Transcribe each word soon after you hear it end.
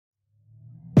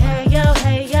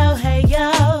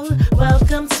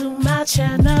to my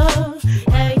channel.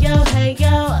 Hey yo,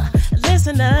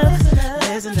 listen up,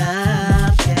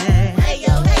 yeah. Hey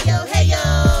yo,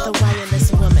 the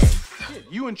wireless woman.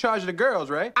 You in charge of the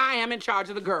girls, right? I am in charge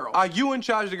of the girls. Are you in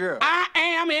charge of the girls? I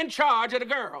am in charge of the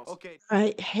girls. Okay. All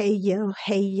right, hey yo,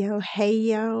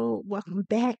 welcome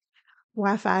back.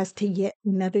 Wi-Fi's to yet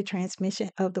another transmission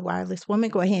of the wireless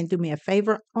woman. Go ahead and do me a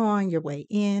favor on your way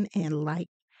in and like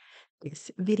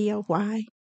this video. Why?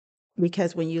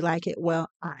 Because when you like it, well,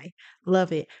 I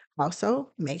love it.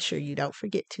 Also, make sure you don't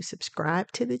forget to subscribe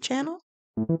to the channel.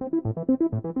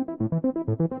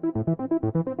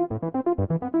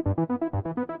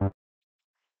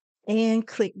 And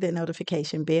click the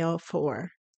notification bell for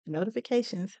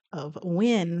notifications of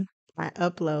when I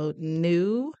upload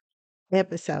new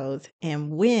episodes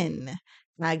and when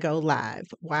I go live.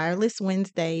 Wireless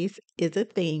Wednesdays is a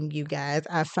thing, you guys.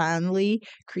 I finally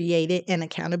created an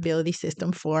accountability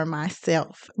system for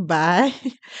myself by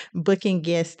booking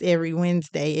guests every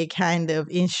Wednesday. It kind of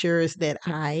ensures that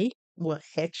I will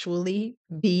actually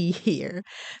be here.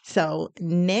 So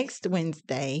next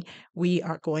Wednesday, we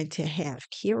are going to have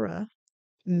Kira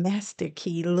Master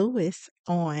Key Lewis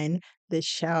on the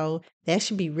show. That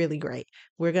should be really great.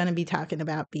 We're going to be talking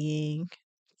about being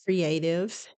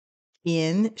creatives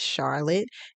in Charlotte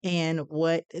and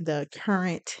what the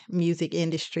current music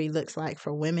industry looks like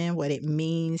for women, what it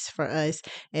means for us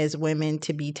as women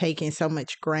to be taking so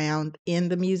much ground in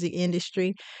the music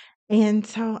industry. And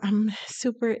so I'm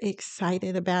super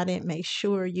excited about it. Make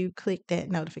sure you click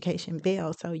that notification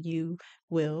bell so you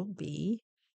will be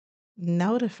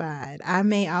notified. I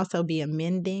may also be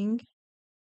amending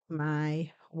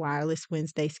my Wireless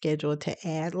Wednesday schedule to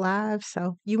add live.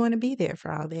 So you want to be there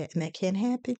for all that. And that can't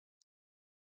happen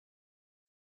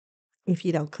if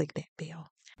you don't click that bell.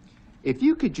 If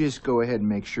you could just go ahead and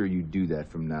make sure you do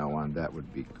that from now on, that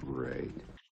would be great.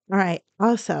 All right.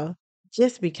 Also,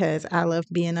 just because I love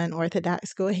being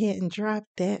unorthodox, go ahead and drop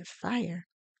that fire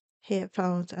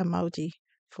headphones emoji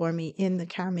for me in the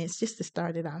comments just to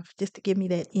start it off, just to give me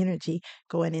that energy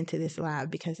going into this live,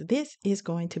 because this is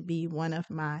going to be one of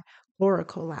my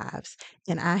Oracle lives.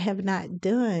 And I have not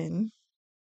done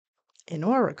an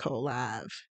Oracle live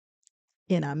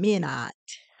in a minute.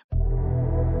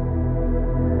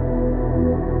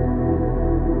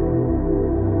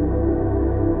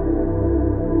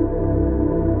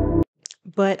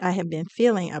 But I have been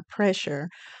feeling a pressure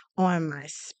on my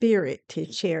spirit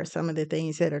to share some of the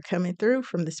things that are coming through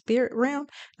from the spirit realm.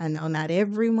 I know not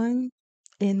everyone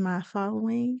in my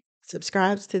following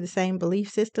subscribes to the same belief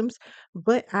systems,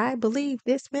 but I believe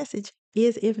this message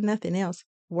is, if nothing else,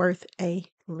 worth a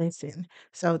listen.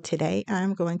 So today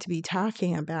I'm going to be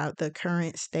talking about the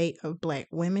current state of Black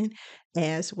women.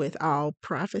 As with all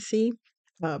prophecy,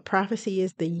 prophecy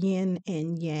is the yin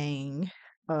and yang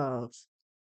of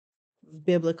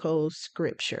biblical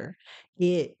scripture.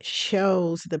 It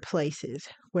shows the places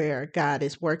where God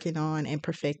is working on and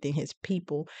perfecting his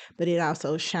people, but it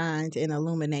also shines and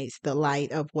illuminates the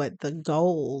light of what the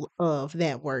goal of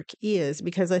that work is.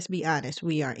 Because let's be honest,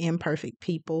 we are imperfect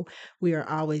people. We are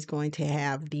always going to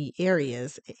have the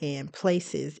areas and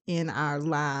places in our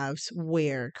lives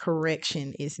where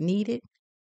correction is needed.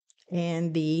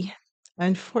 And the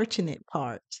unfortunate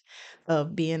part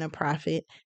of being a prophet,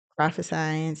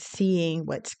 prophesying, seeing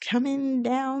what's coming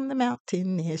down the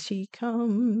mountain as she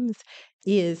comes,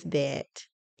 is that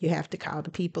you have to call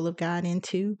the people of God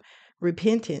into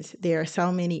repentance. There are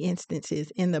so many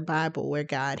instances in the Bible where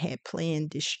God had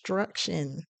planned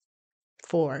destruction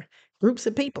for groups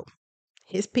of people,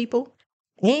 his people,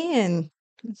 and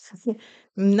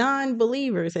non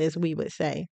believers, as we would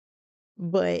say.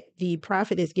 But the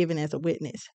prophet is given as a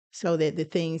witness so that the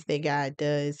things that God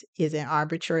does isn't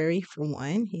arbitrary. For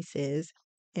one, he says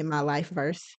in my life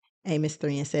verse, Amos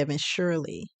 3:7,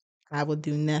 surely I will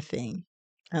do nothing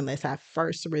unless I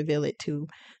first reveal it to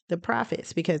the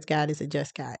prophets, because God is a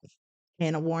just God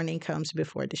and a warning comes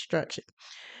before destruction.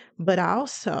 But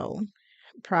also,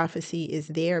 prophecy is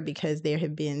there because there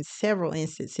have been several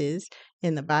instances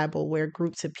in the Bible where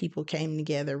groups of people came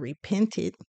together,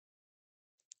 repented.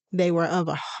 They were of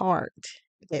a heart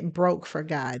that broke for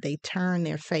God. They turned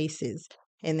their faces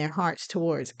and their hearts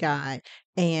towards God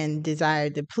and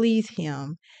desired to please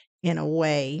him in a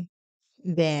way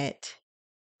that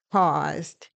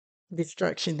caused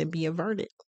destruction to be averted.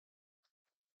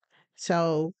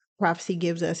 So prophecy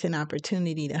gives us an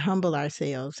opportunity to humble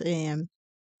ourselves. And,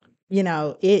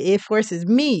 it forces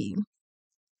me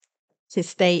to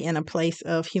stay in a place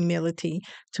of humility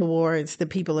towards the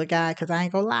people of God, because I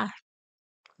ain't gonna lie.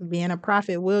 Being a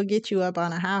prophet will get you up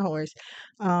on a high horse.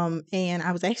 And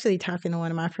I was actually talking to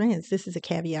one of my friends, this is a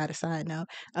caveat, a side note,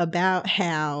 about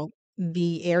how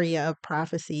the area of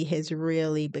prophecy has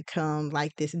really become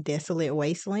like this desolate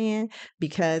wasteland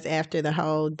because after the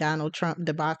whole Donald Trump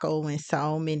debacle, when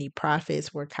so many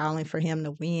prophets were calling for him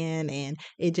to win, and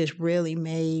it just really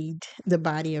made the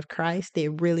body of Christ,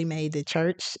 it really made the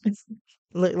church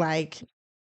look like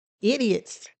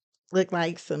idiots, look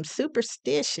like some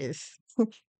superstitious,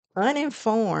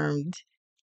 uninformed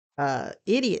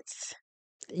idiots.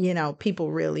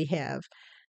 People really have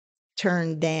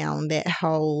turned down that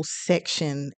whole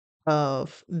section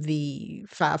of the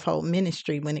fivefold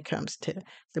ministry when it comes to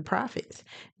the prophets.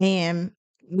 And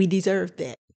we deserve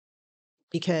that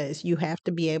because you have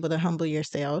to be able to humble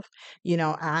yourself.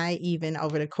 I even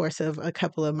over the course of a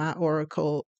couple of my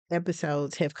Oracle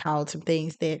episodes have called some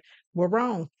things that were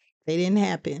wrong. They didn't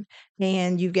happen.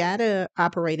 And you got to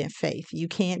operate in faith. You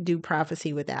can't do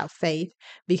prophecy without faith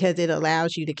because it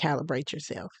allows you to calibrate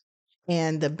yourself.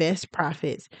 And the best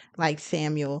prophets, like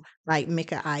Samuel, like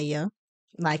Micaiah,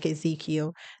 like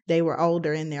Ezekiel, they were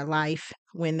older in their life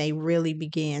when they really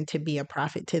began to be a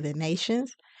prophet to the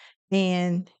nations.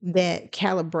 And that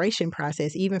calibration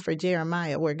process, even for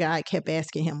Jeremiah, where God kept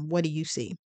asking him, "What do you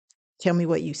see? Tell me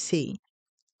what you see."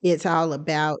 It's all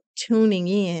about tuning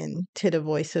in to the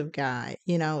voice of God,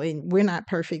 and we're not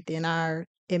perfect in our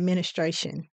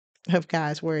administration of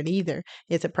God's word either.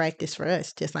 It's a practice for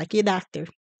us, just like your doctor.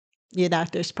 Your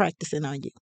doctor's practicing on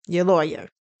you. Your lawyer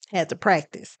has to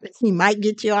practice. He might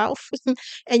get you off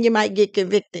and you might get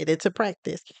convicted. It's a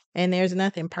practice. And there's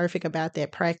nothing perfect about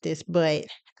that practice. But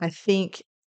I think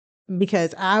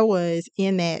because I was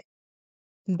in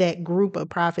that group of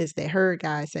prophets that heard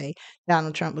God say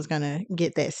Donald Trump was going to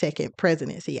get that second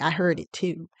presidency, I heard it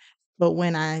too. But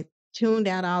when I tuned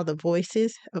out all the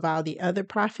voices of all the other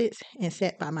prophets and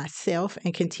sat by myself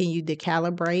and continued to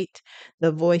calibrate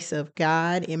the voice of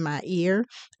God in my ear,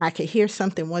 I could hear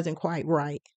something wasn't quite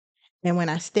right. And when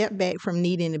I stepped back from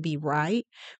needing to be right,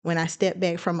 when I stepped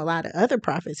back from a lot of other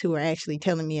prophets who were actually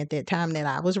telling me at that time that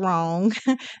I was wrong,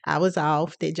 I was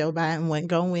off, that Joe Biden wasn't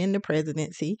going to win the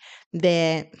presidency,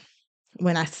 that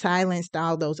when I silenced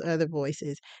all those other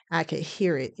voices, I could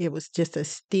hear it. It was just a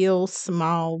still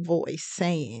small voice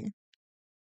saying,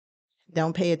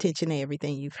 don't pay attention to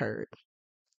everything you've heard.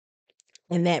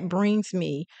 And that brings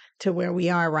me to where we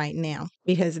are right now,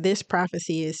 because this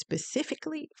prophecy is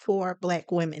specifically for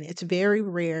Black women. It's very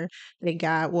rare that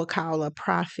God will call a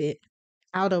prophet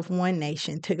out of one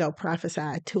nation to go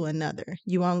prophesy to another.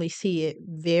 You only see it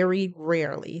very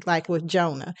rarely, like with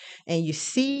Jonah. And you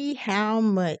see how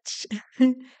much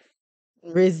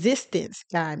resistance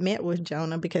God met with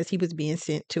Jonah because he was being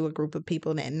sent to a group of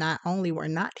people that not only were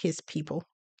not his people,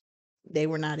 they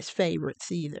were not his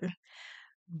favorites either.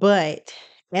 But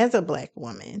as a Black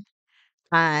woman,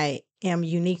 I am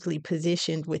uniquely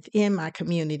positioned within my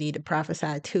community to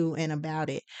prophesy to and about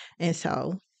it. And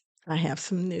so I have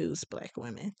some news, Black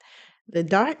women. The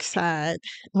dark side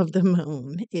of the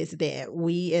moon is that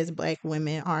we as Black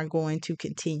women are going to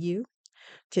continue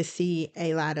to see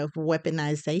a lot of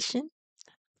weaponization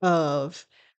of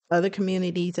other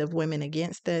communities of women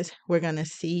against us. We're going to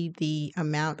see the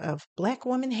amount of Black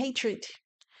woman hatred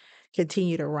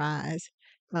continue to rise.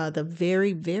 The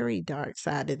very, very dark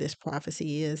side of this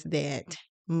prophecy is that,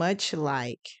 much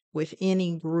like with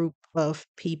any group of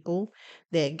people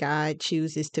that God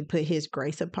chooses to put his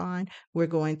grace upon, we're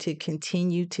going to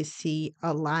continue to see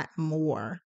a lot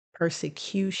more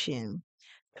persecution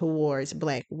towards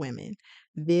Black women.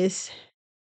 This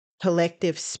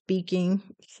collective speaking,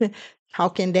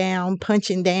 talking down,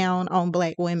 punching down on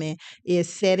Black women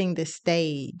is setting the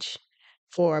stage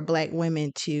for Black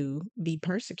women to be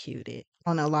persecuted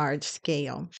on a large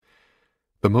scale.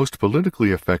 The most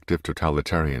politically effective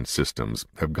totalitarian systems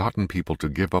have gotten people to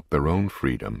give up their own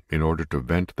freedom in order to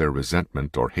vent their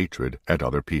resentment or hatred at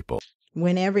other people.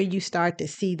 Whenever you start to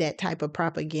see that type of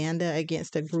propaganda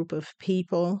against a group of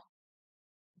people,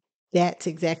 that's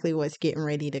exactly what's getting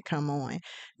ready to come on.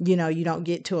 You don't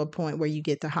get to a point where you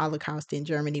get the Holocaust in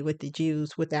Germany with the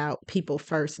Jews without people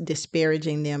first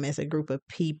disparaging them as a group of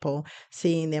people,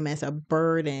 seeing them as a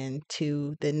burden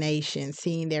to the nation,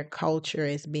 seeing their culture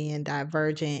as being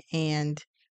divergent, and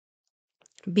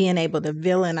being able to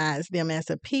villainize them as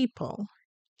a people.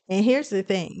 And here's the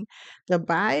thing, the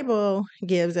Bible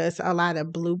gives us a lot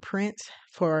of blueprints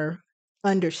for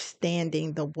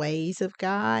understanding the ways of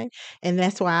God. And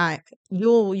that's why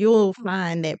you'll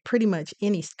find that pretty much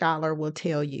any scholar will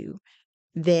tell you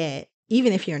that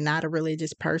even if you're not a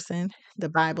religious person, the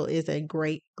Bible is a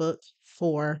great book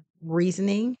for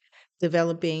reasoning,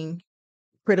 developing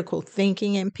critical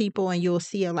thinking in people, and you'll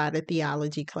see a lot of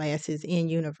theology classes in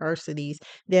universities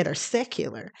that are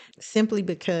secular, simply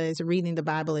because reading the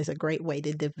Bible is a great way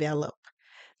to develop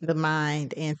the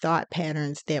mind and thought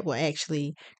patterns that will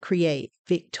actually create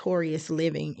victorious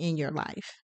living in your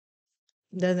life.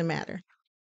 Doesn't matter.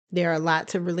 There are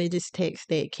lots of religious texts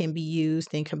that can be used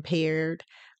and compared,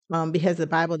 because the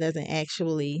Bible doesn't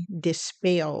actually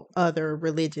dispel other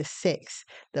religious sects.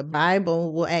 The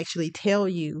Bible will actually tell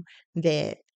you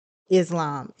that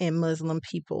Islam and Muslim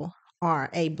people are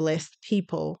a blessed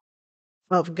people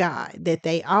of God, that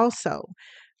they also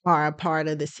are a part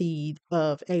of the seed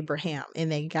of Abraham,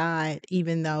 and that God,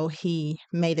 even though he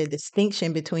made a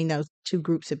distinction between those two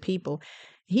groups of people,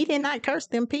 he did not curse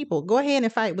them people. Go ahead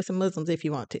and fight with some Muslims if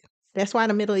you want to. That's why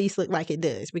the Middle East look like it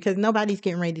does, because nobody's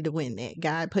getting ready to win that.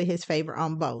 God put his favor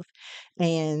on both.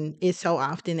 And it's so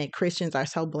often that Christians are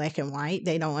so black and white,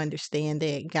 they don't understand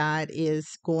that God is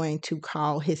going to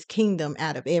call his kingdom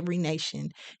out of every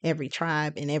nation, every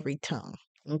tribe, and every tongue.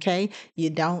 Okay? You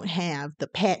don't have the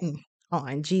patent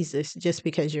on Jesus just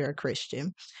because you're a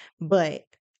Christian. But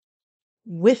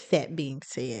with that being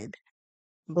said,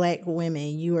 Black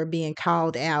women, you are being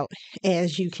called out,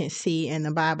 as you can see in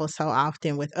the Bible so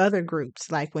often with other groups.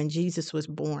 Like when Jesus was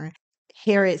born,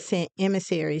 Herod sent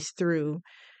emissaries through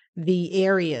the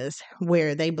areas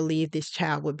where they believed this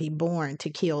child would be born to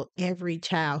kill every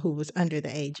child who was under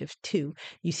the age of 2.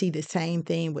 You see the same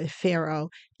thing with Pharaoh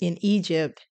in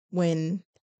Egypt when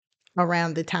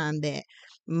around the time that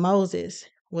Moses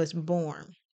was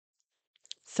born.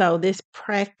 So this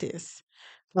practice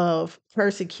of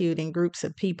persecuting groups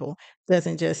of people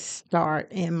doesn't just start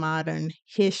in modern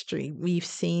history. We've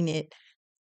seen it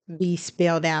be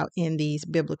spelled out in these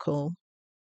biblical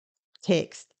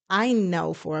texts. I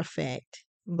know for a fact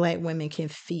Black women can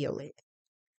feel it.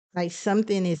 Like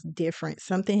something is different.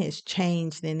 Something has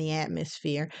changed in the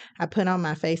atmosphere. I put on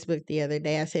my Facebook the other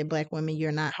day, I said, Black women,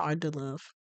 you're not hard to love,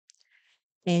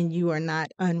 and you are not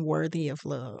unworthy of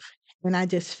love. And I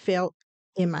just felt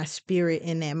in my spirit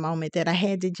in that moment that I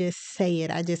had to just say it.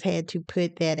 I just had to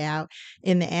put that out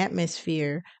in the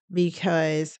atmosphere,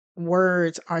 because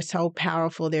words are so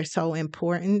powerful. They're so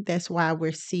important. That's why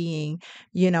we're seeing,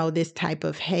 this type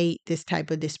of hate, this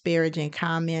type of disparaging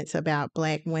comments about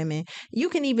Black women. You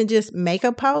can even just make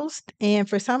a post, and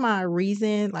for some odd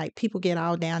reason, like people get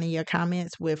all down in your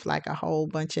comments with like a whole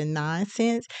bunch of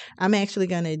nonsense. I'm actually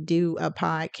going to do a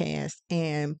podcast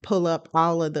and pull up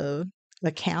all of the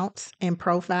accounts and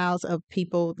profiles of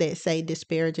people that say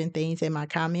disparaging things in my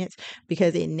comments,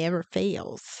 because it never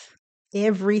fails.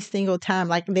 Every single time,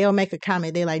 like they'll make a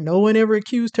comment, they're like, no one ever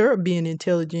accused her of being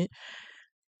intelligent.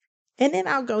 And then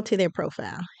I'll go to their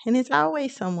profile, and it's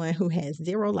always someone who has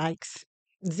 0 likes,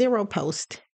 0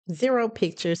 posts, 0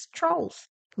 pictures, trolls,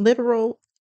 literal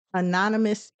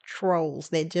anonymous trolls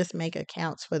that just make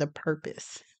accounts for the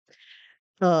purpose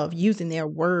of using their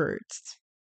words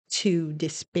to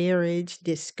disparage,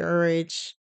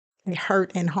 discourage, and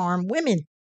hurt and harm women.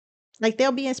 Like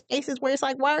they'll be in spaces where it's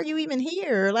like, why are you even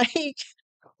here? Like,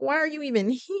 why are you even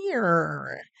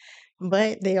here?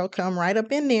 But they'll come right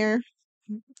up in there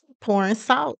pouring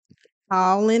salt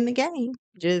all in the game,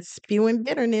 just spewing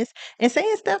bitterness and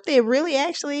saying stuff that really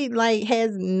actually like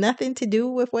has nothing to do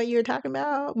with what you're talking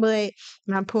about. But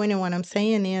my point in what I'm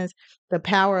saying is the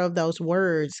power of those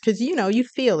words, because you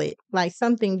feel it, like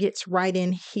something gets right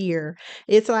in here.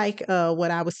 It's like what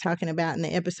I was talking about in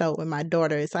the episode with my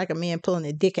daughter. It's like a man pulling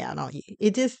a dick out on you.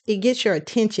 It gets your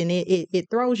attention. It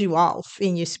throws you off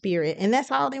in your spirit, and that's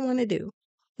all they want to do,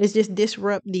 is just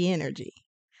disrupt the energy.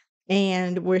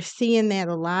 And we're seeing that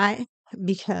a lot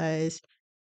because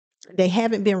they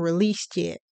haven't been released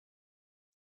yet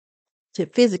to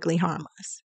physically harm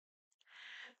us.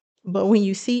 But when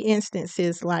you see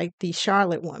instances like the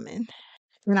Charlotte woman,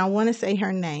 and I want to say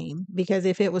her name because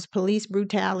if it was police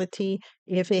brutality,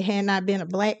 if it had not been a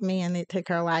Black man that took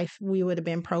her life, we would have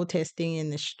been protesting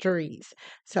in the streets.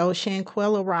 So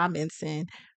Shanquella Robinson,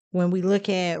 when we look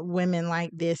at women like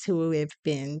this who have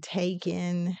been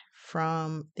taken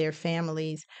from their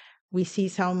families, we see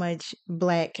so much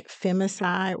Black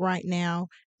femicide right now,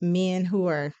 men who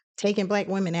are taking Black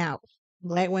women out,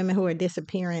 Black women who are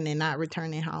disappearing and not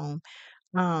returning home.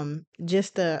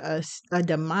 Just a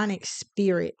demonic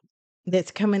spirit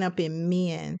that's coming up in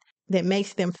men that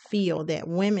makes them feel that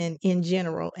women in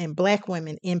general and Black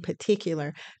women in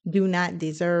particular do not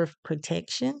deserve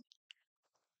protection.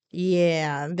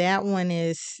 Yeah, that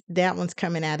one's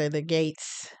coming out of the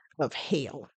gates of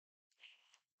hell.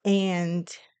 And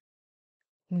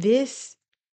this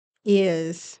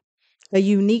is a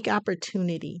unique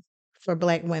opportunity for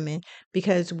Black women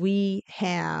because we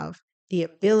have the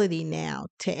ability now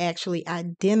to actually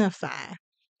identify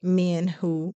men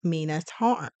who mean us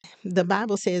harm. The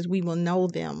Bible says we will know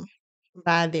them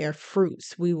by their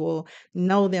fruits. We will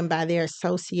know them by their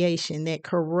association, that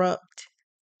corrupt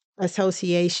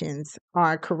associations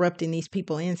are corrupting these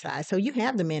people inside. So you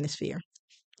have the manosphere.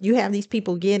 You have these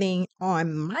people getting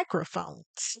on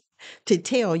microphones to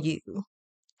tell you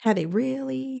how they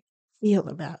really feel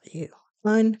about you,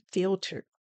 unfiltered.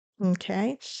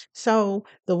 Okay. So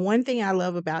the one thing I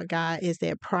love about God is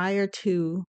that prior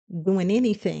to doing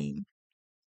anything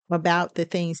about the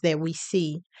things that we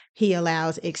see, he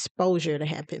allows exposure to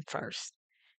happen first.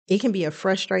 It can be a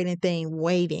frustrating thing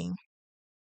waiting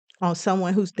on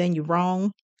someone who's done you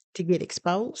wrong to get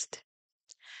exposed,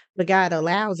 but God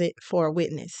allows it for a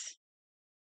witness.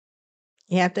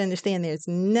 You have to understand there's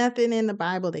nothing in the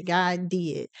Bible that God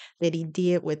did that he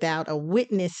did without a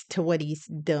witness to what he's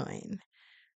done.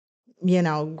 You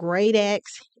know, great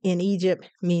acts in Egypt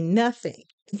mean nothing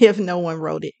if no one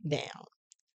wrote it down.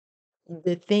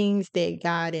 The things that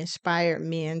God inspired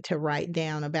men to write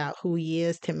down about who he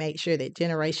is to make sure that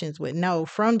generations would know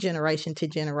from generation to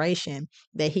generation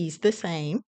that he's the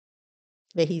same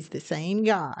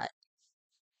God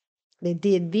that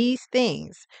did these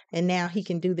things, and now he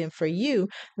can do them for you.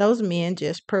 Those men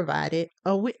just provided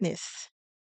a witness.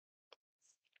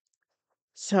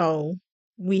 So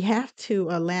we have to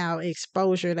allow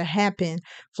exposure to happen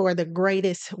for the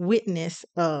greatest witness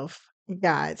of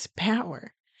God's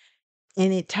power.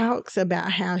 And it talks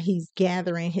about how he's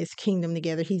gathering his kingdom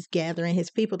together. He's gathering his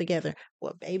people together.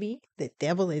 Well, baby, the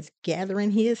devil is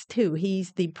gathering his too.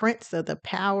 He's the prince of the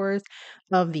powers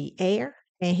of the air,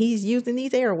 and he's using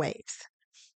these airwaves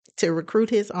to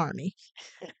recruit his army.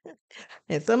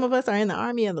 And some of us are in the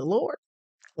army of the Lord,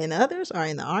 and others are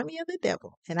in the army of the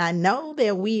devil. And I know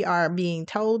that we are being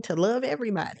told to love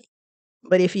everybody.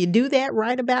 But if you do that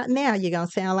right about now, you're going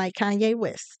to sound like Kanye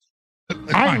West.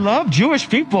 I love Jewish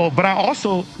people, but I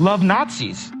also love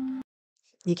Nazis.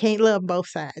 You can't love both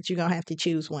sides. You're going to have to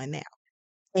choose one now.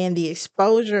 And the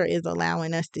exposure is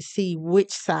allowing us to see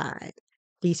which side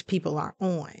these people are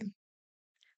on.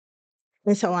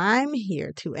 And so I'm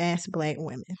here to ask Black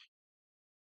women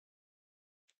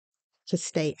to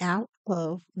stay out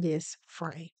of this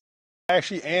fray. I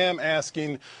actually am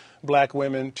asking Black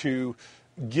women to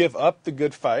give up the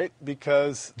good fight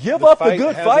because the fight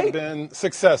hasn't been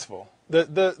successful.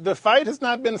 The fight has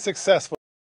not been successful.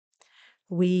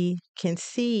 We can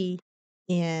see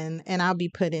and I'll be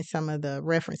putting some of the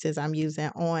references I'm using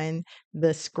on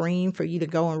the screen for you to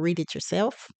go and read it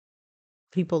yourself.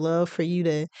 People love for you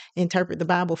to interpret the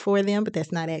Bible for them, but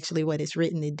that's not actually what it's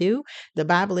written to do. The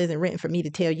Bible isn't written for me to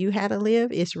tell you how to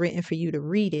live. It's written for you to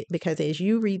read it, because as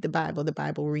you read the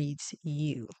Bible reads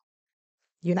you.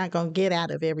 You're not going to get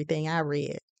out of everything I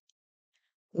read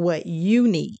what you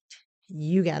need.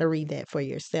 You got to read that for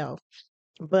yourself.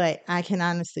 But I can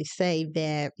honestly say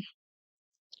that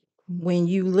when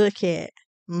you look at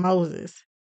Moses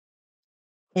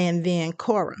and then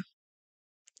Korah,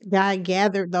 God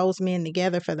gathered those men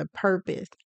together for the purpose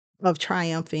of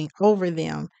triumphing over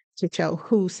them to show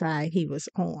whose side he was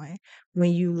on.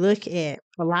 When you look at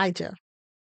Elijah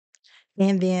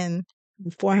and then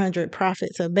the 400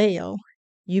 prophets of Baal,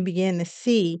 you begin to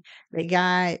see that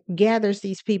God gathers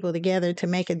these people together to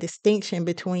make a distinction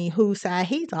between whose side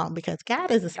he's on, because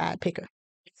God is a side picker.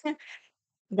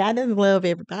 God doesn't love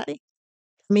everybody.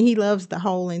 I mean, he loves the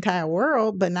whole entire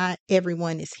world, but not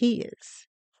everyone is his.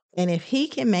 And if he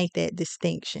can make that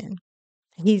distinction,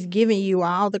 he's giving you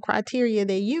all the criteria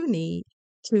that you need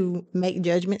to make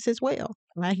judgments as well.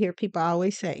 And I hear people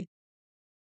always say,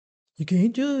 you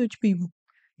can't judge people.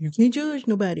 You can't judge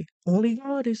nobody. Only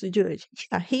God is the judge.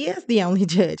 Yeah, he is the only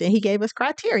judge. And he gave us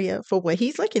criteria for what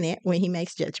he's looking at when he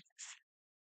makes judgments.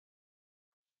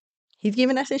 He's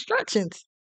giving us instructions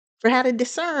for how to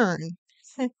discern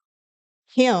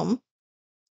him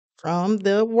from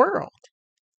the world.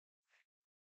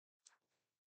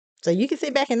 So you can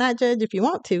sit back and not judge if you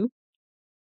want to.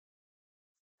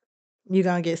 You're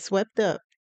going to get swept up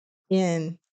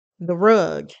in the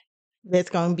rug that's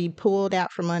going to be pulled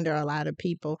out from under a lot of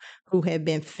people who have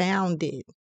been founded.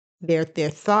 Their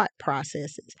thought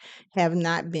processes have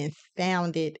not been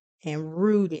founded and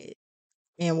rooted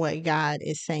in what God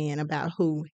is saying about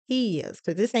who he is.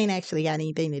 Because this ain't actually got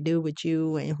anything to do with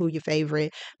you and who your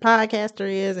favorite podcaster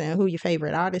is and who your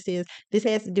favorite artist is. This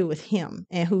has to do with him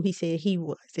and who he said he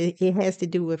was. It has to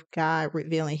do with God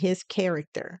revealing his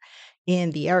character in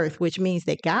the earth, which means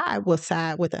that God will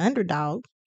side with the underdog.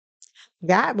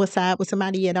 God will side with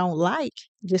somebody you don't like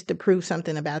just to prove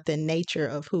something about the nature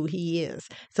of who he is.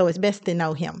 So it's best to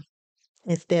know him.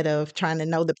 Instead of trying to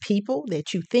know the people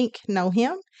that you think know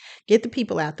him, get the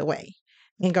people out the way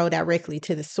and go directly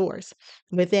to the source.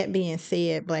 With that being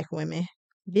said, Black women,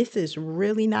 this is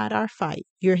really not our fight.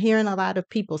 You're hearing a lot of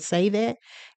people say that,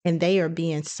 and they are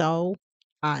being so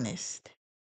honest.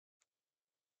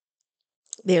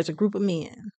 There's a group of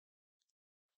men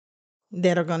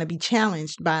that are going to be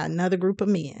challenged by another group of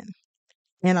men,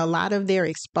 and a lot of their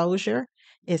exposure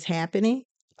is happening.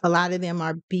 A lot of them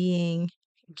are being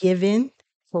given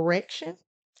correction,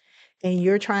 and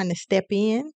you're trying to step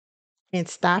in and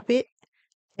stop it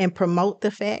and promote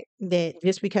the fact that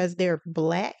just because they're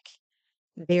Black,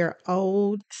 they're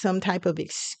owed some type of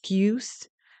excuse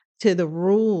to the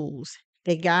rules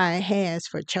that God has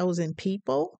for chosen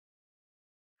people.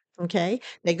 Okay?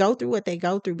 They go through what they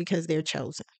go through because they're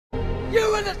chosen. You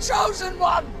were the chosen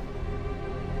one!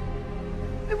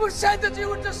 It was said that you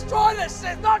would destroy this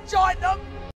sin, not join them!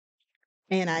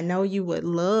 And I know you would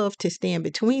love to stand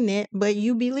between that, but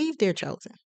you believe they're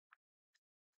chosen.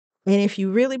 And if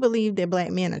you really believe that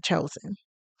Black men are chosen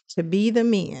to be the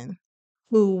men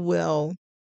who will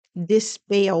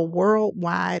dispel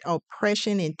worldwide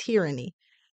oppression and tyranny,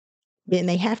 then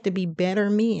they have to be better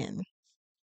men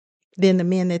than the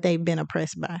men that they've been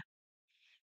oppressed by.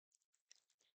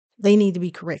 They need to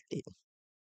be corrected.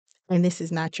 And this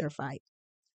is not your fight.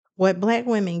 What Black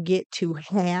women get to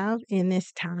have in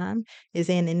this time is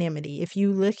anonymity. If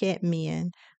you look at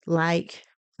men like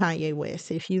Kanye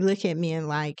West, if you look at men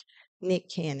like Nick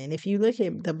Cannon, if you look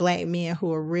at the Black men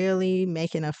who are really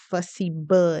making a fussy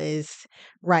buzz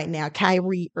right now,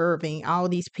 Kyrie Irving, all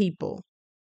these people,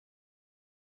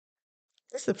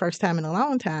 this is the first time in a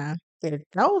long time that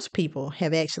those people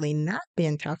have actually not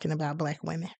been talking about Black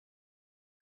women.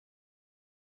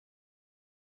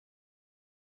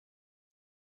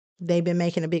 They've been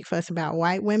making a big fuss about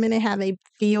white women and how they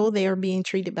feel they are being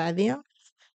treated by them.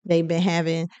 They've been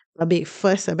having a big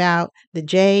fuss about the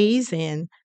Jays and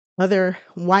other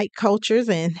white cultures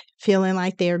and feeling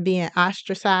like they're being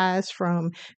ostracized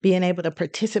from being able to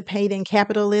participate in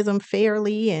capitalism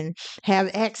fairly and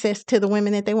have access to the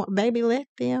women that they want. Baby, let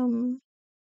them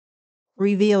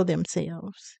reveal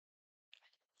themselves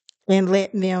and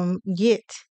let them get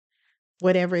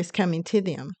whatever is coming to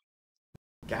them.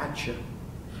 Gotcha.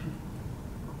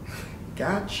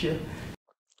 Gotcha.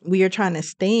 We are trying to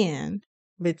stand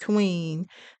between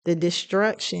the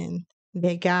destruction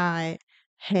that God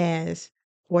has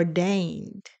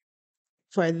ordained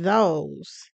for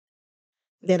those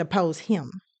that oppose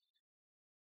him.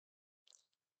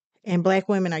 And Black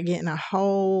women are getting a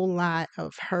whole lot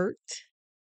of hurt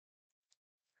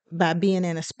by being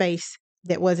in a space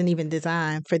that wasn't even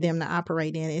designed for them to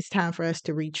operate in. It's time for us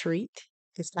to retreat.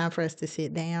 It's time for us to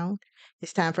sit down.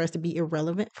 It's time for us to be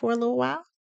irrelevant for a little while.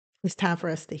 It's time for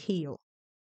us to heal.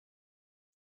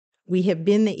 We have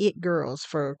been the it girls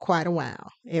for quite a while.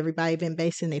 Everybody been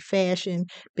basing their fashion,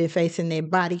 been facing their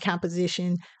body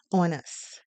composition on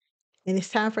us. And it's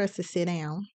time for us to sit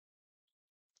down,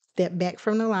 step back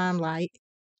from the limelight,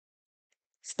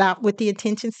 stop with the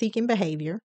attention-seeking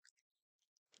behavior,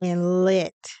 and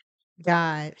let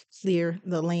God clear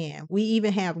the land. We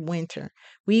even have winter.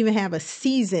 We even have a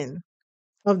season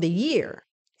of the year,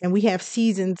 and we have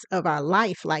seasons of our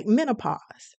life like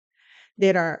menopause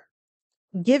that are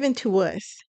given to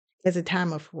us as a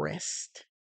time of rest.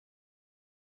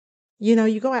 You know,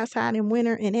 you go outside in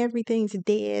winter and everything's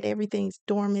dead, everything's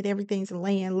dormant, everything's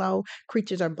laying low.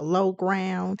 Creatures are below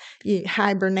ground,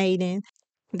 hibernating.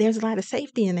 There's a lot of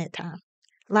safety in that time.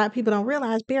 A lot of people don't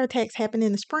realize bear attacks happen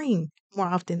in the spring more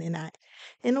often than not.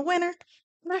 In the winter,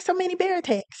 not so many bear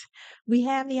attacks. We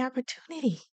have the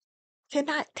opportunity to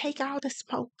not take all the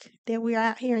smoke that we're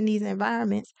out here in these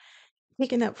environments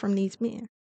picking up from these men.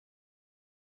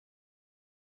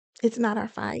 It's not our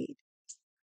fight.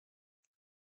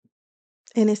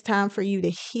 And it's time for you to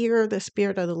hear the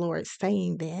Spirit of the Lord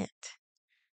saying that.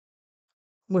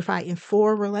 We're fighting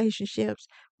for relationships.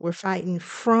 We're fighting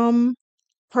from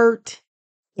hurt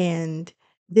and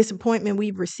disappointment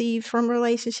we've received from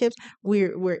relationships.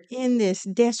 We're in this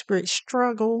desperate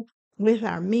struggle with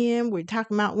our men. We're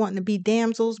talking about wanting to be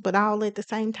damsels, but all at the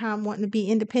same time wanting to be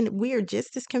independent. We are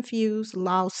just as confused,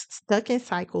 lost, stuck in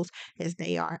cycles as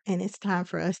they are. And it's time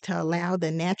for us to allow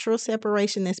the natural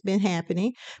separation that's been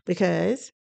happening,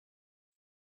 because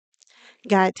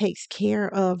God takes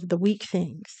care of the weak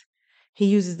things. He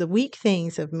uses the weak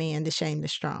things of man to shame the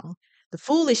strong, the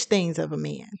foolish things of a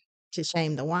man to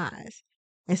shame the wise.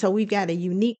 And so we've got a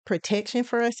unique protection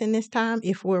for us in this time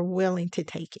if we're willing to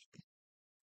take it.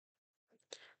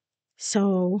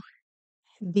 So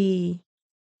the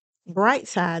bright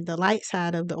side, the light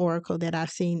side of the oracle that I've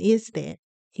seen is that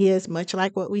is much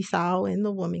like what we saw in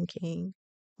The Woman King,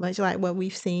 much like what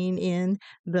we've seen in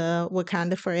the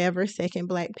Wakanda Forever second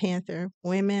Black Panther.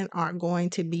 Women are going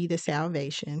to be the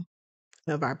salvation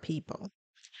of our people.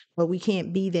 But we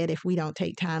can't be that if we don't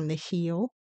take time to heal,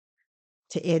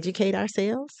 to educate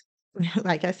ourselves.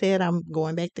 Like I said, I'm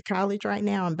going back to college right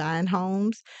now. I'm buying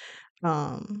homes,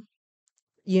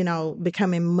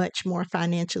 becoming much more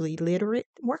financially literate.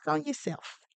 Work on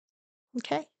yourself.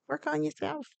 Okay? Work on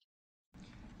yourself.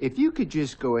 If you could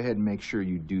just go ahead and make sure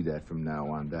you do that from now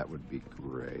on, that would be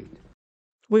great.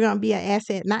 We're going to be an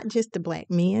asset, not just to Black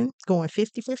men, going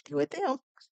 50-50 with them.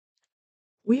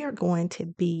 We are going to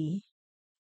be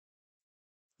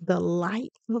the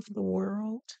light of the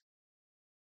world.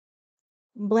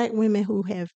 Black women who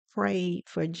have prayed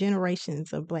for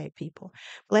generations of Black people.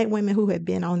 Black women who have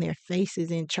been on their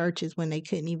faces in churches when they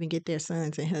couldn't even get their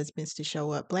sons and husbands to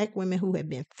show up. Black women who have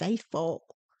been faithful,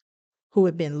 who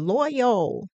have been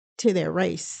loyal to their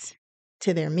race,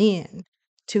 to their men,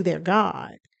 to their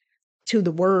God, to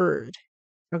the word,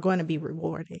 are going to be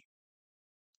rewarded.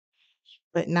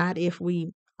 But not if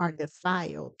we are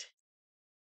defiled.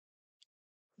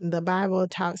 The Bible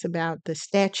talks about the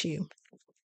statue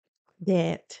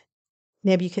that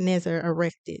Nebuchadnezzar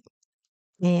erected,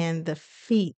 and the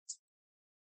feet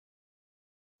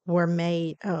were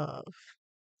made of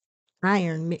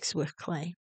iron mixed with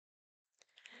clay.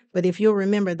 But if you'll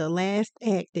remember, the last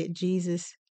act that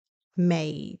Jesus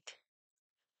made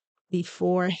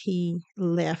before he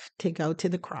left to go to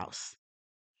the cross,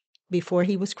 before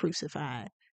he was crucified,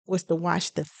 was to wash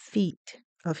the feet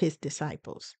of his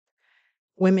disciples.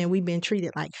 Women, we've been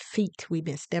treated like feet. We've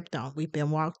been stepped on. We've been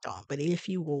walked on. But if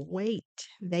you will wait,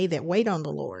 they that wait on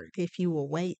the Lord, if you will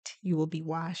wait, you will be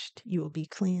washed. You will be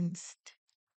cleansed.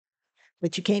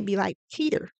 But you can't be like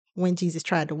Peter when Jesus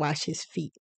tried to wash his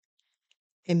feet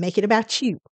and make it about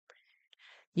you.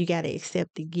 You got to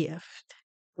accept the gift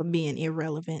of being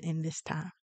irrelevant in this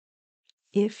time.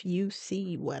 If you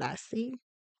see what I see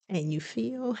and you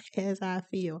feel as I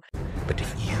feel. But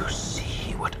if you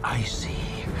see what I see,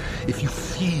 if you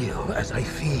feel as I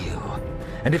feel,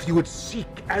 and if you would seek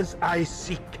as I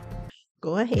seek,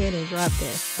 go ahead and drop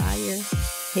that fire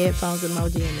headphones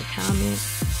emoji in the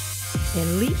comments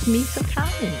and leave me some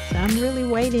comments. I'm really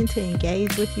waiting to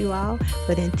engage with you all.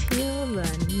 But until the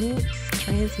next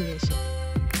transmission,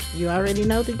 you already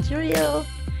know the drill.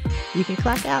 You can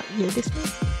clock out. You're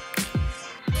dismissed.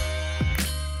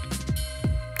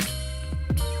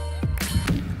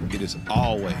 It is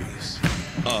always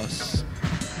us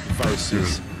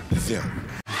versus them.